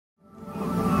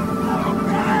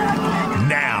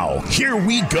Here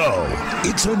we go.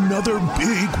 It's another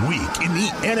big week in the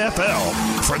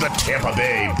NFL for the Tampa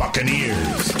Bay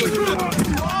Buccaneers.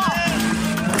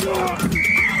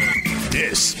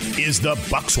 This is the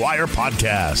Bucs Wire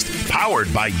podcast,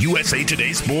 powered by USA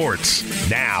Today Sports.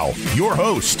 Now, your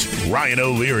host, Ryan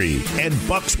O'Leary, and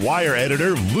Bucs Wire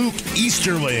editor, Luke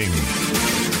Easterling.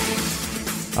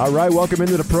 All right, welcome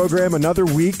into the program. Another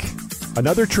week,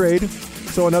 another trade.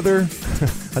 So another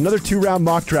two-round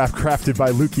mock draft crafted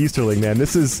by Luke Easterling, man.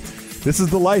 This is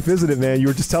the life, isn't it, man? You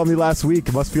were just telling me last week,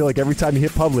 it must feel like every time you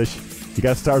hit publish, you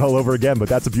got to start all over again, but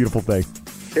that's a beautiful thing.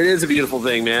 It is a beautiful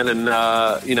thing, man. And,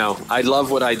 I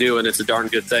love what I do, and it's a darn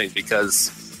good thing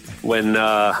because when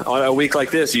on a week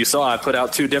like this, you saw I put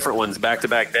out two different ones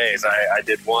back-to-back days. I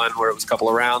did one where it was a couple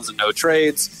of rounds and no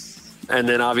trades. And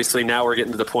then obviously now we're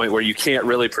getting to the point where you can't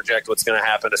really project what's going to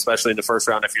happen, especially in the first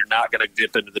round if you're not going to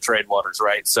dip into the trade waters,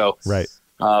 right? So right.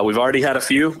 We've already had a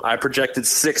few. I projected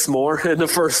 6 more in the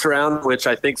first round, which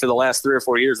I think for the last 3 or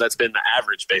 4 years, that's been the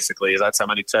average, basically. That's how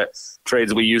many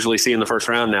trades we usually see in the first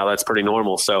round now. That's pretty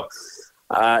normal. So,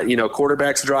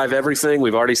 quarterbacks drive everything.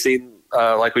 We've already seen,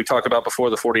 like we've talked about before,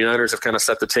 the 49ers have kind of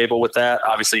set the table with that.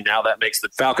 Obviously, now that makes the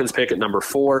Falcons pick at number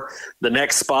 4. The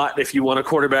next spot, if you want a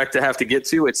quarterback to have to get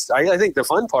to, I think the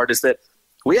fun part is that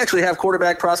we actually have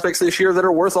quarterback prospects this year that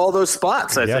are worth all those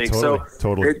spots, I think.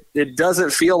 Totally. It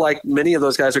doesn't feel like many of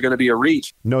those guys are going to be a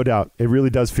reach. No doubt. It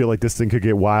really does feel like this thing could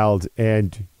get wild.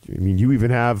 And, I mean, you even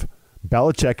have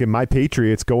Belichick and my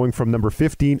Patriots going from number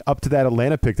 15 up to that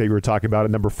Atlanta pick that you were talking about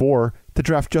at number 4 to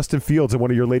draft Justin Fields in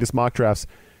one of your latest mock drafts.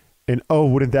 And, oh,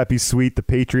 wouldn't that be sweet? The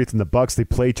Patriots and the Bucs, they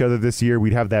play each other this year.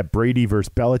 We'd have that Brady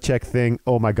versus Belichick thing.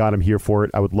 Oh, my God, I'm here for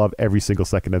it. I would love every single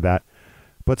second of that.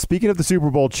 But speaking of the Super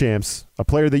Bowl champs, a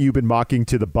player that you've been mocking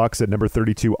to the Bucs at number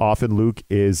 32 often, Luke,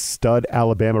 is stud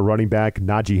Alabama running back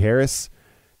Najee Harris.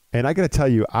 And I got to tell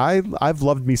you, I've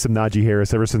loved me some Najee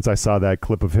Harris ever since I saw that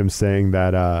clip of him saying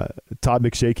that Todd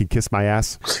McShay can kiss my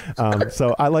ass.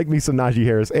 So I like me some Najee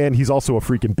Harris, and he's also a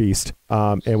freaking beast,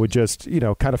 and would just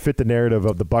kind of fit the narrative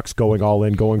of the Bucs going all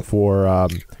in, going for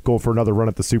another run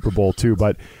at the Super Bowl too.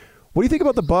 But what do you think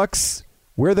about the Bucs?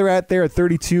 Where they're at there at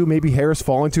 32, maybe Harris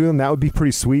falling to them, that would be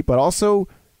pretty sweet. But also,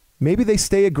 maybe they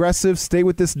stay aggressive, stay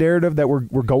with this narrative that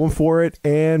we're going for it,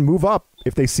 and move up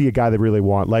if they see a guy they really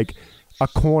want, like a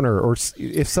corner, or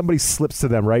if somebody slips to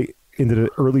them right into the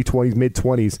early 20s,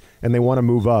 mid-20s, and they want to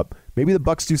move up. Maybe the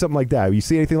Bucs do something like that. You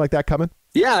see anything like that coming?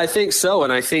 Yeah, I think so.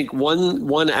 And I think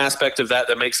one aspect of that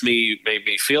made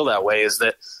me feel that way is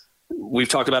that we've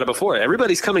talked about it before.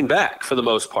 Everybody's coming back for the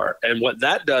most part. And what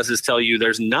that does is tell you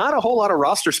there's not a whole lot of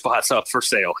roster spots up for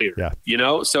sale here.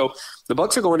 Yeah. So the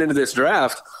Bucs are going into this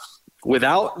draft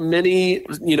without many,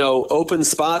 open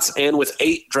spots and with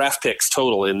 8 draft picks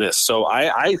total in this. So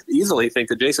I easily think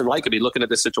that Jason Light could be looking at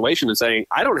this situation and saying,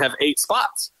 I don't have 8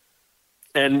 spots.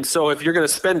 And so if you're going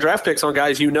to spend draft picks on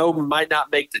guys might not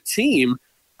make the team,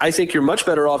 I think you're much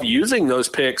better off using those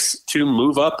picks to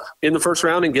move up in the first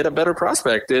round and get a better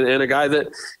prospect and a guy that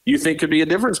you think could be a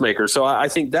difference maker. So I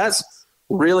think that's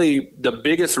really the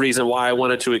biggest reason why I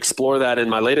wanted to explore that in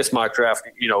my latest mock draft.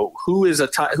 Who is a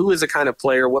kind of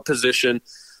player, what position,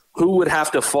 who would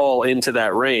have to fall into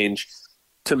that range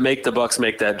to make the Bucs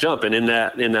make that jump. And in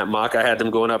that mock, I had them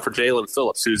going up for Jalen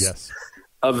Phillips, who's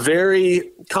a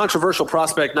very controversial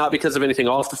prospect, not because of anything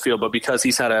off the field, but because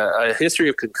he's had a history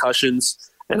of concussions.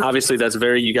 And obviously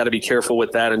you got to be careful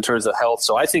with that in terms of health.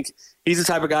 So I think he's the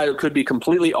type of guy who could be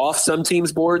completely off some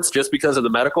teams' boards just because of the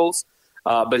medicals.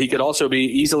 But he could also be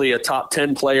easily a top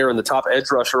 10 player and the top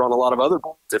edge rusher on a lot of other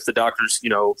boards if the doctors,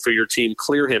 for your team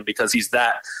clear him because he's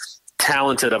that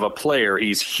talented of a player.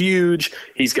 He's huge.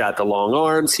 He's got the long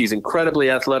arms. He's incredibly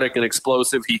athletic and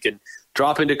explosive. He can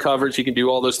drop into coverage. He can do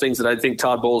all those things that I think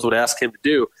Todd Bowles would ask him to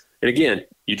do. And again,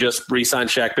 you just re-signed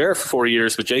Shaq Barrett for 4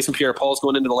 years, but Jason Pierre-Paul's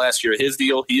going into the last year of his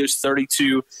deal. He is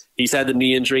 32. He's had the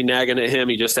knee injury nagging at him.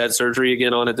 He just had surgery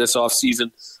again on it this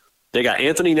offseason. They got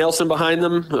Anthony Nelson behind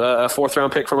them, a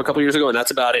 4th-round pick from a couple years ago, and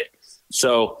that's about it.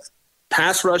 So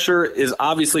pass rusher is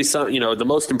obviously the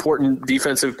most important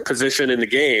defensive position in the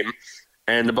game,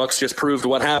 and the Bucs just proved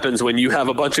what happens when you have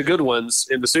a bunch of good ones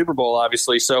in the Super Bowl,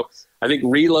 obviously. So I think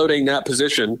reloading that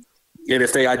position, and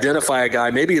if they identify a guy,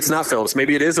 maybe it's not Phillips,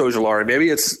 maybe it is Ojulari, maybe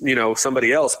it's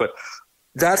somebody else, but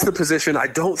that's the position. I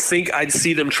don't think I'd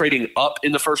see them trading up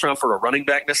in the first round for a running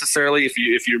back necessarily. If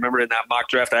you remember in that mock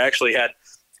draft, I actually had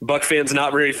Buck fans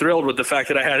not very thrilled with the fact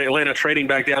that I had Atlanta trading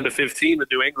back down to 15 with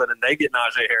New England, and they get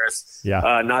Najee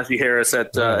Harris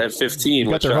at 15.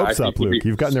 You've got their hopes up, Luke.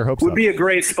 You've gotten their hopes up. Would be a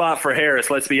great spot for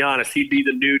Harris, let's be honest. He'd be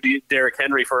the new Derrick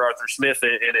Henry for Arthur Smith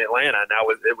in Atlanta, now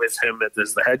with him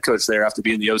as the head coach there after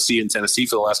being the OC in Tennessee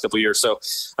for the last couple of years. So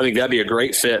I think that'd be a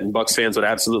great fit, and Bucs fans would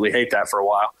absolutely hate that for a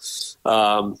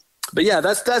while. But yeah,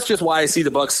 that's just why I see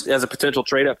the Bucs as a potential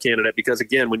trade-up candidate, because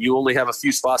again, when you only have a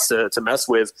few spots to mess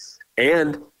with,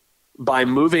 and by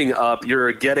moving up,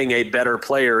 you're getting a better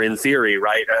player in theory,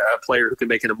 right? A player who can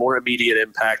make a more immediate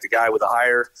impact, a guy with a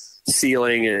higher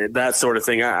ceiling and that sort of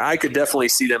thing. I could definitely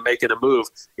see them making a move,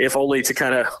 if only to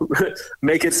kind of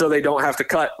make it so they don't have to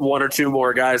cut one or two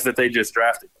more guys that they just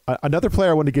drafted. Another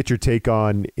player I want to get your take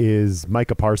on is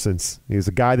Micah Parsons. He's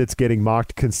a guy that's getting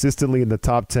mocked consistently in the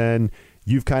top 10.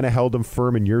 You've kind of held him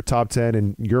firm in your top 10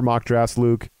 and your mock drafts,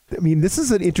 Luke. I mean, this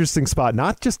is an interesting spot,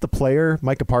 not just the player,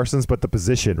 Micah Parsons, but the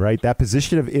position, right? That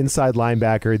position of inside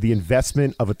linebacker, the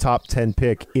investment of a top 10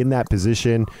 pick in that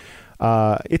position.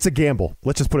 It's a gamble.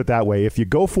 Let's just put it that way. If you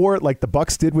go for it like the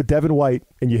Bucs did with Devin White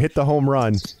and you hit the home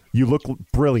run, you look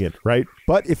brilliant, right?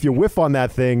 But if you whiff on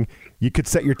that thing, you could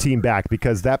set your team back,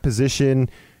 because that position,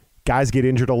 guys get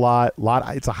injured a lot.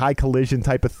 It's a high collision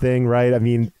type of thing, right? I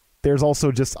mean, there's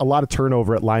also just a lot of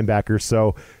turnover at linebacker.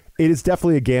 So it is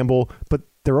definitely a gamble, but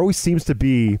there always seems to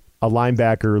be a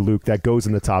linebacker, Luke, that goes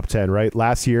in the top 10, right?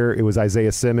 Last year, it was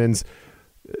Isaiah Simmons.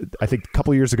 I think a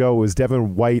couple years ago, it was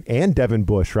Devin White and Devin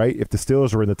Bush, right? If the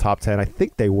Steelers were in the top 10, I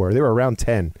think they were. They were around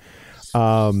 10.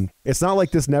 It's not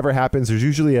like this never happens. There's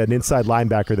usually an inside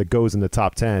linebacker that goes in the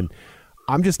top 10.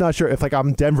 I'm just not sure if, like,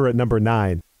 I'm Denver at number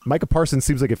 9. Micah Parsons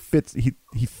seems like it fits.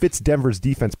 He fits Denver's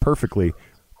defense perfectly.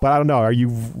 But I don't know. Are you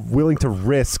willing to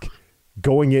risk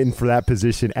going in for that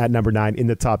position at number 9 in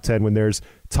the top 10 when there's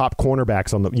top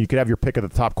cornerbacks on them? You could have your pick of the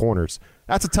top corners.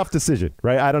 That's a tough decision,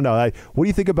 right? I don't know. What do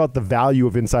you think about the value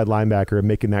of inside linebacker and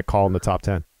making that call in the top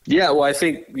 10? Yeah, well, I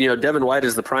think, Devin White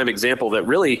is the prime example that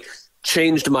really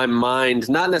changed my mind,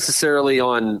 not necessarily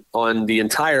on the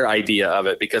entire idea of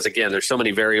it, because again, there's so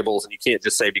many variables and you can't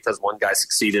just say because one guy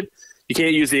succeeded. You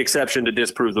can't use the exception to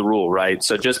disprove the rule, right?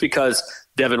 So just because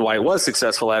Devin White was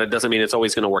successful at it doesn't mean it's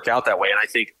always going to work out that way. And I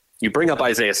think you bring up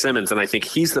Isaiah Simmons, and I think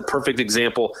he's the perfect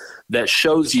example that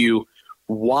shows you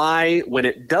why, when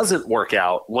it doesn't work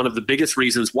out, one of the biggest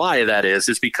reasons why that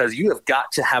is because you have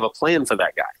got to have a plan for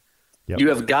that guy. Yep. You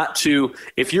have got to,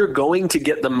 if you're going to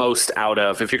get the most out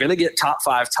of, if you're going to get top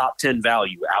 5, top 10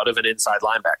 value out of an inside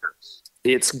linebacker,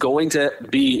 it's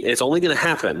only going to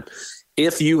happen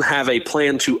if you have a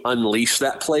plan to unleash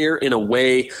that player in a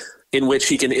way in which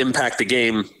he can impact the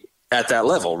game at that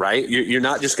level, right? You're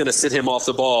not just going to sit him off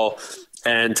the ball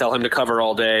and tell him to cover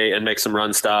all day and make some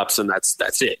run stops, and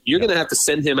that's it. You're going to have to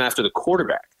send him after the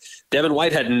quarterback. Devin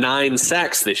White had 9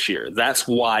 sacks this year. That's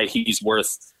why he's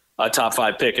worth a top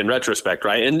 5 pick in retrospect,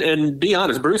 right? And be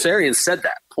honest, Bruce Arians said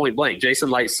that point blank. Jason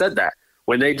Light said that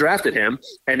when they drafted him,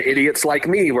 and idiots like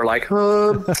me were like,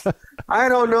 I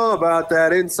don't know about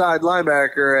that inside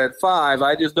linebacker at 5.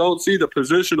 I just don't see the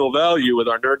positional value with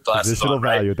our nerd glasses Positional on,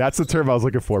 value. Right? That's the term I was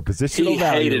looking for. Positional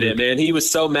value. He hated it, man. He was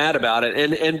so mad about it.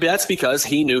 And that's because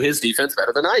he knew his defense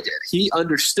better than I did. He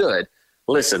understood,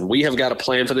 listen, we have got a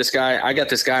plan for this guy. I got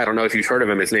this guy. I don't know if you've heard of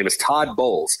him. His name is Todd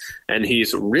Bowles, and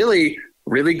he's really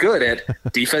good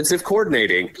at defensive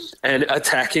coordinating and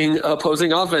attacking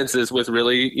opposing offenses with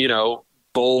really,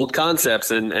 bold concepts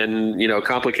and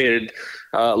complicated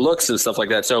looks and stuff like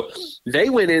that. So they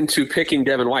went into picking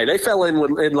Devin White. They fell in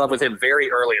love with him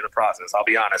very early in the process. I'll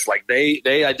be honest. Like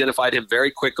they identified him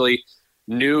very quickly,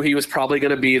 knew he was probably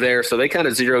going to be there. So they kind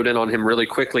of zeroed in on him really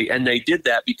quickly. And they did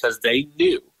that because they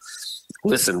knew,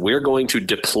 listen, we're going to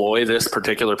deploy this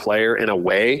particular player in a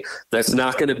way that's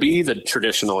not going to be the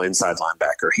traditional inside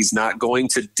linebacker. He's not going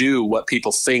to do what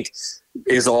people think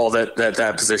is all that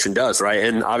position does, right?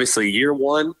 And obviously year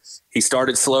 1, he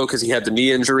started slow because he had the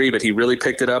knee injury, but he really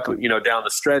picked it up, down the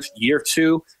stretch. Year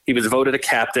 2, he was voted a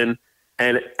captain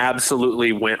and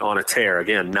absolutely went on a tear.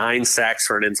 Again, 9 sacks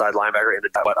for an inside linebacker,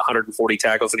 ended up 140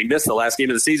 tackles, and he missed the last game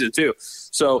of the season too.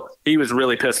 So he was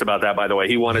really pissed about that, by the way.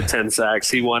 He wanted 10 sacks.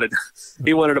 He wanted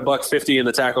 $150 in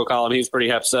the tackle column. He was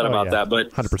pretty upset about that.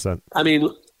 But 100%. I mean,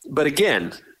 but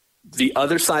again, the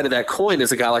other side of that coin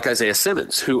is a guy like Isaiah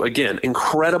Simmons, who, again,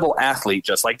 incredible athlete,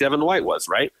 just like Devin White was,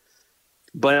 right?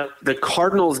 But the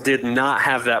Cardinals did not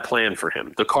have that plan for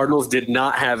him. The Cardinals did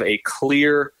not have a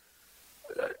clear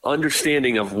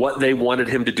understanding of what they wanted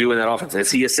him to do in that offense.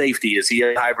 Is he a safety? Is he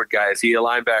a hybrid guy? Is he a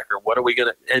linebacker? What are we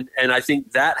going to – and I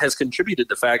think that has contributed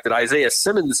to the fact that Isaiah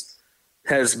Simmons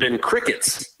has been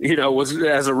crickets, was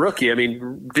as a rookie. I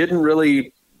mean, didn't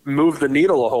really move the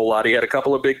needle a whole lot. He had a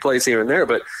couple of big plays here and there,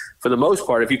 but for the most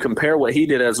part, if you compare what he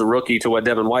did as a rookie to what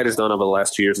Devin White has done over the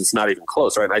last 2 years, it's not even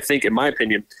close, right? And I think, in my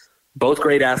opinion, both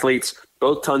great athletes,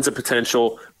 both tons of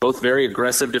potential, both very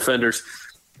aggressive defenders,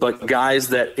 but guys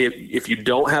that if you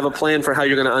don't have a plan for how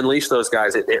you're going to unleash those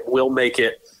guys, it will make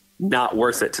it not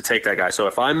worth it to take that guy. So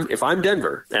if I'm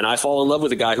Denver and I fall in love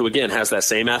with a guy who, again, has that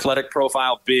same athletic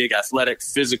profile, big, athletic,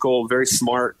 physical, very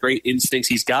smart, great instincts,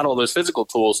 he's got all those physical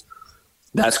tools,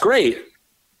 that's great.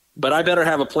 But I better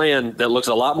have a plan that looks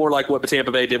a lot more like what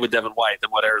Tampa Bay did with Devin White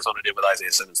than what Arizona did with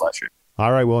Isaiah Simmons last year.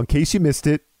 All right, well, in case you missed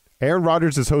it, Aaron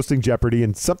Rodgers is hosting Jeopardy,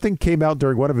 and something came out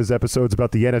during one of his episodes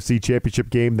about the NFC Championship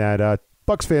game that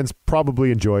Bucs fans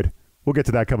probably enjoyed. We'll get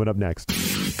to that coming up next.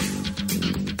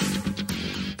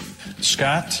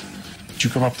 Scott, did you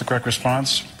come up with the correct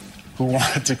response? Who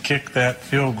wanted to kick that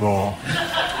field goal?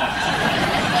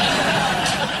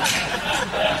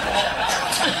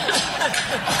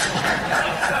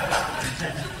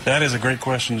 That is a great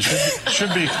question.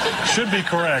 Should be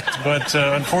correct, but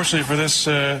unfortunately for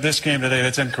this game today,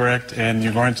 that's incorrect, and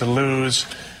you're going to lose.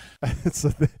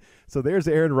 So there's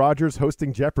Aaron Rodgers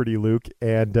hosting Jeopardy, Luke,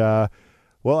 and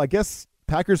well, I guess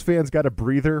Packers fans got a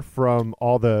breather from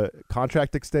all the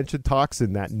contract extension talks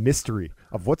and that mystery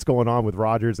of what's going on with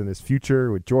Rodgers and his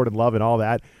future with Jordan Love and all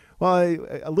that. Well,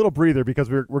 a little breather because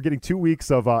we're getting 2 weeks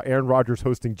of Aaron Rodgers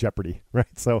hosting Jeopardy, right?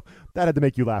 So that had to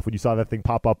make you laugh when you saw that thing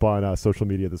pop up on social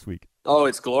media this week. Oh,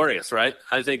 it's glorious, right?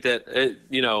 I think that,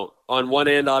 on one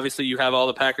end, obviously you have all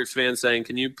the Packers fans saying,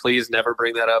 can you please never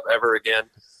bring that up ever again?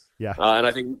 Yeah. And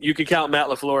I think you could count Matt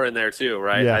LaFleur in there too,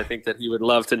 right? Yeah. I think that he would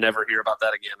love to never hear about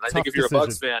that again. I think if you're a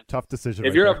Bucs fan, tough decision.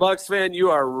 If you're a Bucs fan,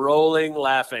 you are rolling,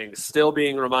 laughing, still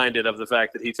being reminded of the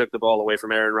fact that he took the ball away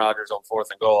from Aaron Rodgers on 4th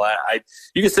and goal.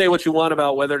 You can say what you want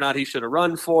about whether or not he should have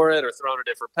run for it or thrown a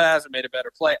different pass or made a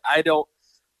better play.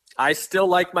 I still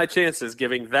like my chances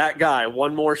giving that guy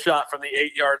one more shot from the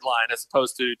 8-yard line as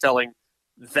opposed to telling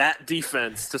that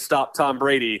defense to stop Tom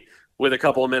Brady with a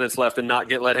couple of minutes left and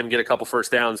not let him get a couple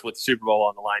first downs with the Super Bowl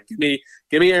on the line.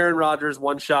 Give me Aaron Rodgers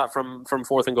one shot from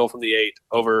 4th and goal from the 8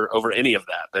 over any of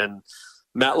that. And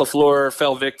Matt LaFleur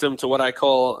fell victim to what I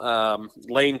call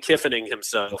Lane Kiffining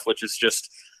himself, which is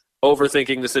just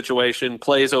overthinking the situation,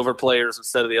 plays over players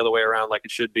instead of the other way around like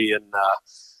it should be, and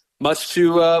much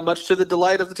to the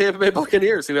delight of the Tampa Bay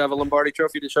Buccaneers, who have a Lombardi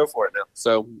Trophy to show for it now.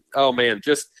 So, oh man,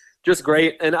 just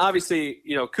great. And obviously,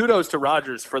 kudos to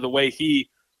Rodgers for the way he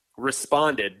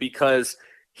responded, because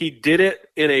he did it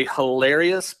in a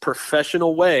hilarious,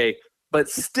 professional way, but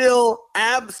still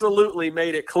absolutely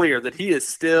made it clear that he is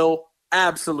still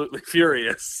absolutely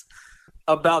furious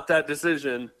about that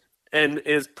decision and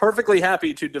is perfectly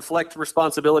happy to deflect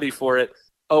responsibility for it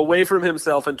away from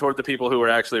himself and toward the people who are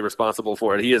actually responsible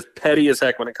for it. He is petty as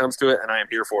heck when it comes to it, and I am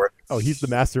here for it. Oh, he's the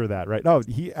master of that, right? No,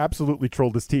 he absolutely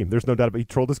trolled his team. There's no doubt about it. He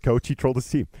trolled his coach. He trolled his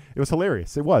team. It was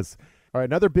hilarious. It was. All right,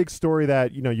 another big story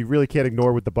that you really can't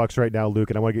ignore with the Bucs right now, Luke,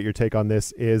 and I want to get your take on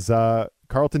this, is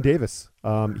Carlton Davis.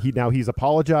 He's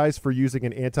apologized for using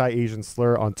an anti-Asian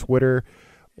slur on Twitter.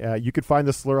 You could find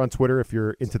the slur on Twitter if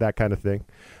you're into that kind of thing.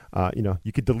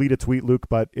 You could delete a tweet, Luke,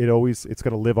 but it's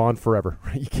going to live on forever.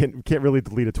 You can't really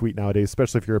delete a tweet nowadays,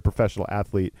 especially if you're a professional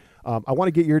athlete. I want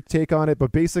to get your take on it,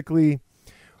 but basically,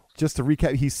 just to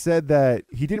recap, he said that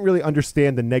he didn't really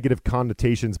understand the negative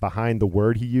connotations behind the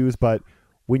word he used, but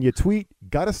when you tweet,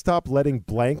 gotta stop letting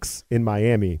blanks in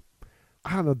Miami.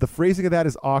 I don't know. The phrasing of that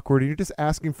is awkward, and you're just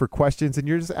asking for questions, and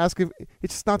you're just asking.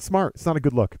 It's just not smart. It's not a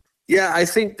good look. Yeah, I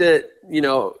think that,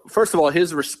 first of all,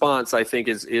 his response, I think,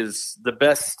 is the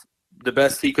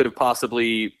best he could have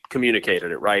possibly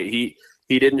communicated it, right? He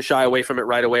didn't shy away from it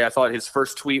right away. I thought his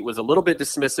first tweet was a little bit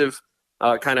dismissive,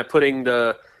 kind of putting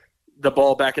the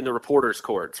ball back in the reporter's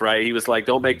courts, right? He was like,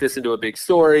 don't make this into a big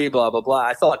story, blah, blah, blah.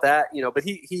 I thought that, but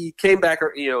he came back,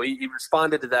 he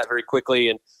responded to that very quickly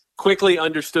and quickly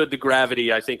understood the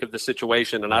gravity, I think, of the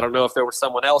situation. And I don't know if there was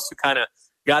someone else who kind of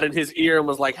got in his ear and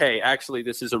was like, hey, actually,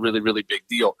 this is a really, really big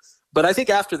deal. But I think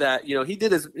after that, he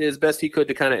did his best he could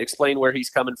to kind of explain where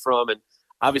he's coming from. And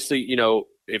obviously,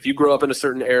 if you grow up in a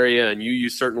certain area and you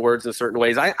use certain words in certain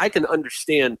ways, I can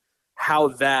understand how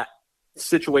that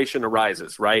situation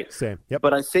arises, right? Same. Yep.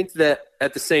 But I think that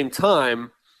at the same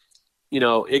time,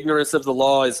 ignorance of the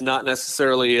law is not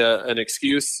necessarily an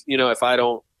excuse. If I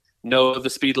don't know the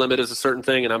speed limit is a certain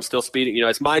thing and I'm still speeding,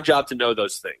 it's my job to know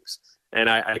those things. And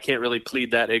I can't really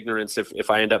plead that ignorance if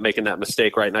I end up making that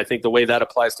mistake, right? And I think the way that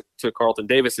applies to Carlton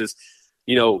Davis is,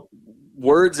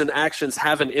 words and actions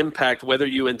have an impact whether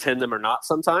you intend them or not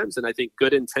sometimes. And I think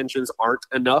good intentions aren't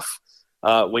enough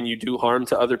when you do harm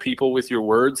to other people with your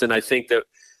words. And I think that,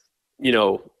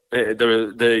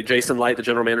 the Jason Light, the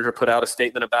general manager, put out a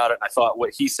statement about it. I thought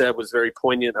what he said was very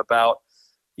poignant about,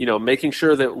 making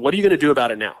sure that what are you going to do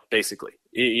about it now, basically.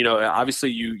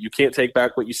 Obviously you can't take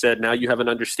back what you said. Now you have an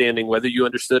understanding, whether you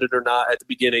understood it or not at the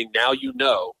beginning. Now you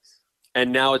know,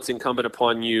 and now it's incumbent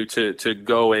upon you to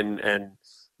go and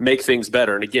make things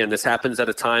better. And again, this happens at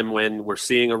a time when we're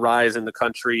seeing a rise in the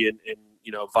country and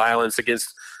violence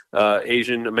against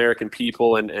Asian American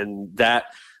people, and that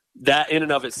in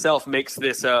and of itself makes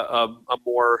this a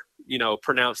more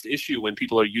pronounced issue when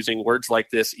people are using words like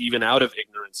this, even out of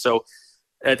ignorance. So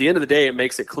at the end of the day, it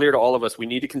makes it clear to all of us we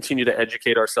need to continue to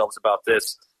educate ourselves about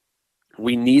this.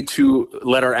 We need to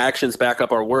let our actions back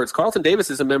up our words. Carlton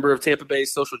Davis is a member of Tampa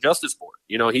Bay's Social Justice Board.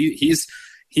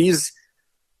 He's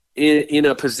in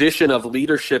a position of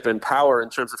leadership and power in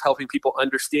terms of helping people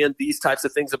understand these types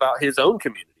of things about his own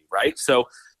community, right? So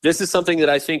this is something that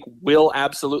I think will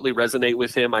absolutely resonate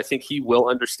with him. I think he will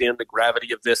understand the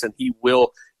gravity of this, and he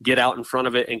will get out in front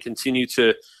of it and continue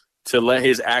to let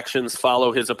his actions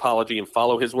follow his apology and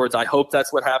follow his words. I hope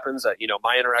that's what happens.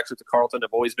 My interactions with Carlton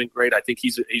have always been great. I think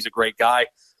he's a great guy.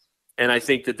 And I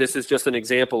think that this is just an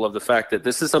example of the fact that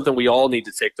this is something we all need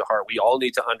to take to heart. We all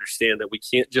need to understand that we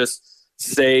can't just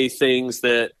say things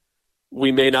that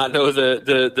we may not know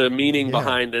the meaning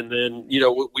behind. And then,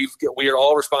 we are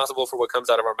all responsible for what comes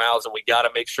out of our mouths, and we got to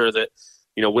make sure that,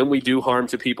 when we do harm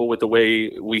to people with the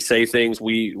way we say things,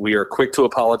 we are quick to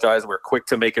apologize. We're quick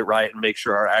to make it right and make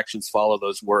sure our actions follow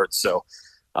those words. So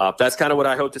that's kind of what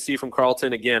I hope to see from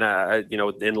Carlton. Again,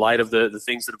 in light of the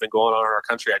things that have been going on in our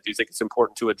country, I do think it's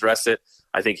important to address it.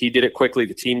 I think he did it quickly.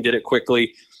 The team did it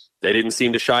quickly. They didn't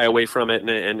seem to shy away from it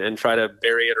and try to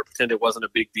bury it or pretend it wasn't a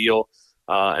big deal.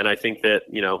 And I think that,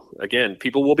 again,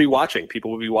 people will be watching. People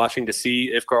will be watching to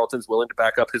see if Carlton's willing to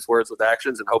back up his words with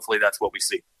actions, and hopefully that's what we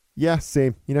see. Yeah,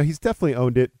 same. He's definitely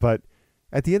owned it, but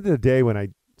at the end of the day, when I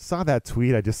saw that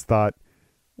tweet, I just thought,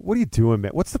 what are you doing,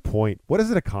 man? What's the point? What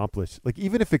does it accomplish? Like,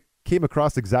 even if it came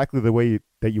across exactly the way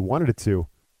that you wanted it to,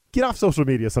 get off social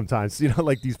media sometimes,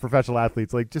 like these professional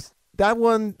athletes. Like, just that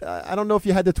one, I don't know if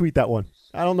you had to tweet that one.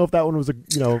 I don't know if that one was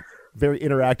very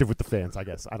interactive with the fans, I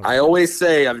guess. I always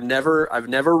say I've never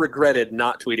regretted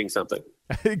not tweeting something.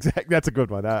 Exactly. That's a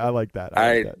good one. I like that.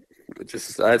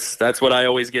 That's what I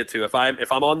always get to. If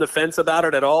I'm on the fence about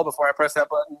it at all before I press that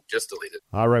button, just delete it.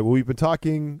 All right. Well, we've been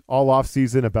talking all off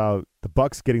season about the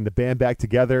Bucs getting the band back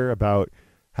together, about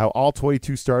how all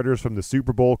 22 starters from the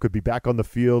Super Bowl could be back on the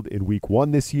field in week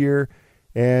 1 this year.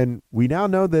 And we now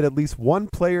know that at least one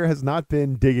player has not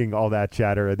been digging all that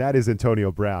chatter, and that is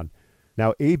Antonio Brown.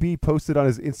 Now, AB posted on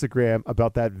his Instagram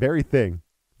about that very thing,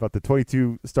 about the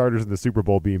 22 starters in the Super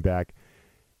Bowl being back.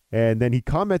 And then he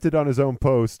commented on his own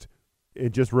post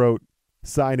and just wrote,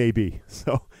 sign AB.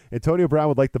 So Antonio Brown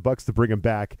would like the Bucs to bring him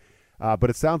back. But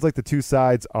it sounds like the two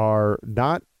sides are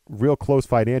not real close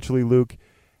financially, Luke.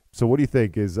 So what do you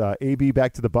think? Is AB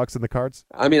back to the Bucs in the cards?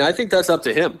 I mean, I think that's up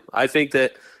to him. I think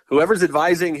that whoever's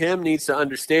advising him needs to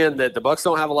understand that the Bucs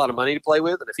don't have a lot of money to play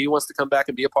with. And if he wants to come back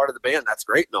and be a part of the band, that's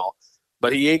great and all.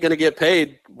 But he ain't going to get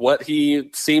paid what he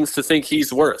seems to think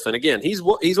he's worth. And again, he's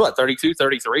what, 32,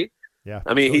 33? Yeah.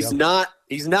 I mean, he's not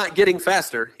getting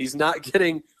faster. He's not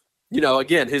getting,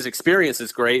 again, his experience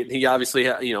is great. And he obviously,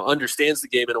 understands the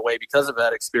game in a way because of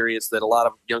that experience that a lot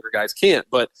of younger guys can't.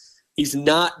 But he's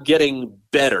not getting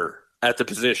better at the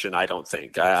position, I don't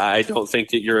think. I don't think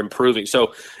that you're improving.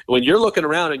 So when you're looking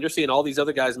around and you're seeing all these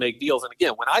other guys make deals, and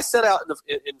again, when I set out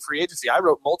in free agency, I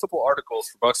wrote multiple articles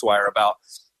for Bucs Wire about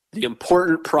the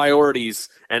important priorities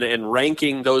and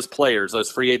ranking those players,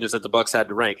 those free agents that the Bucs had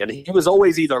to rank. And he was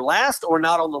always either last or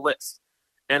not on the list.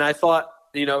 And I thought,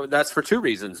 that's for two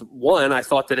reasons. One, I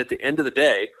thought that at the end of the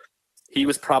day, he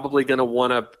was probably going to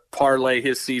want to parlay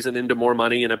his season into more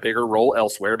money and a bigger role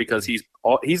elsewhere because he's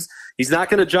not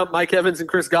going to jump Mike Evans and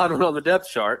Chris Godwin on the depth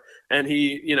chart. And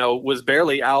he, was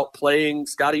barely out playing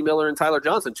Scotty Miller and Tyler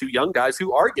Johnson, two young guys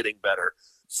who are getting better.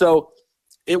 So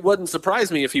it wouldn't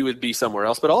surprise me if he would be somewhere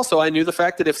else. But also I knew the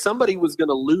fact that if somebody was going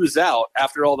to lose out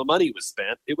after all the money was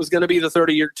spent, it was going to be the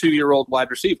 32-year-old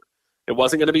wide receiver. It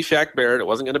wasn't going to be Shaq Barrett. It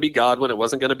wasn't going to be Godwin. It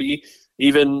wasn't going to be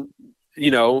even,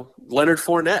 Leonard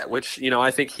Fournette, which,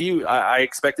 I think I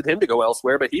expected him to go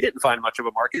elsewhere, but he didn't find much of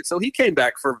a market. So he came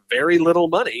back for very little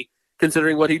money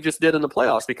considering what he just did in the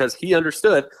playoffs because he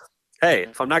understood, hey,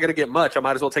 if I'm not going to get much, I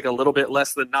might as well take a little bit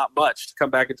less than not much to come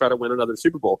back and try to win another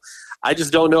Super Bowl. I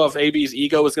just don't know if AB's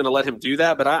ego is going to let him do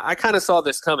that, but I kind of saw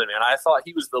this coming, man. I thought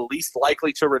he was the least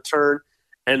likely to return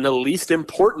and the least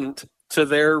important to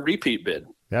their repeat bid.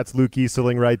 That's Luke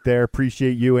Easterling right there.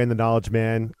 Appreciate you and the knowledge,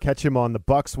 man. Catch him on the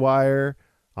Bucs Wire,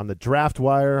 on the Draft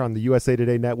Wire, on the USA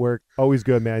Today Network. Always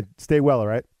good, man. Stay well, all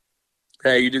right?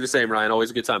 Hey, you do the same, Ryan.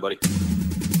 Always a good time, buddy.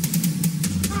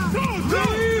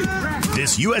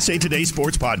 This USA Today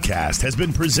Sports Podcast has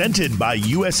been presented by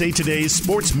USA Today's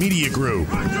Sports Media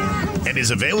Group and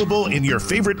is available in your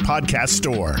favorite podcast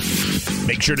store.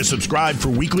 Make sure to subscribe for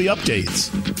weekly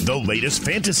updates, the latest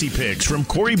fantasy picks from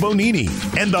Corey Bonini,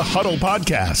 and the Huddle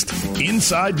Podcast,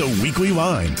 Inside the Weekly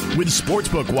Line, with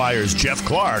Sportsbook Wire's Jeff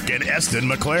Clark and Eston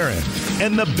McLaren,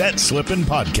 and the Bet Slippin'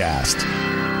 Podcast.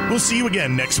 We'll see you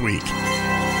again next week.